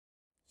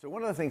So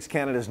one of the things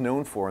Canada is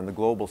known for on the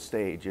global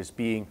stage is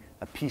being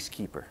a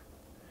peacekeeper.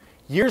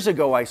 Years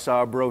ago, I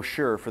saw a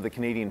brochure for the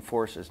Canadian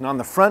Forces, and on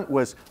the front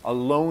was a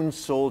lone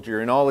soldier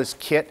in all his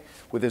kit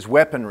with his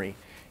weaponry,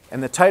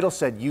 and the title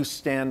said, "You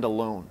stand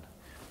alone."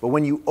 But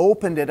when you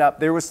opened it up,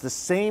 there was the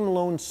same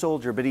lone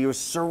soldier, but he was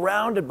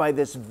surrounded by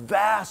this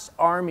vast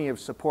army of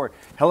support,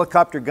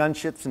 helicopter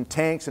gunships and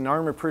tanks and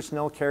armored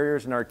personnel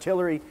carriers and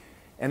artillery,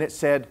 and it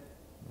said,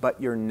 "But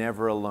you're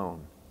never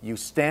alone. You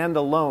stand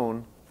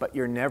alone, but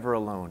you're never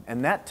alone."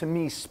 And that to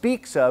me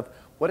speaks of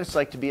what it's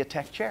like to be a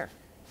TEC chair.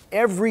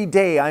 Every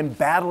day I'm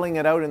battling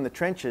it out in the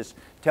trenches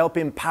to help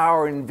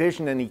empower,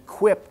 envision, and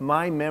equip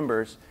my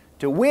members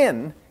to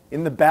win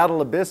in the battle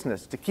of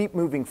business, to keep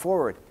moving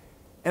forward.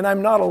 And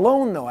I'm not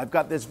alone though. I've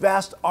got this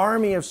vast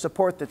army of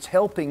support that's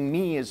helping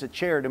me as a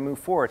chair to move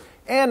forward.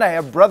 And I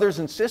have brothers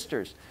and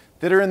sisters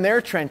that are in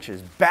their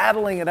trenches,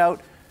 battling it out,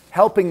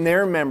 helping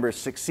their members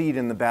succeed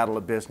in the battle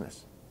of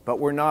business. But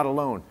we're not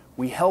alone.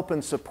 We help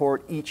and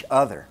support each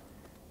other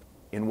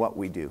in what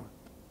we do.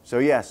 So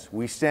yes,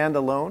 we stand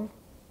alone,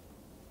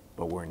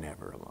 but we're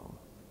never alone.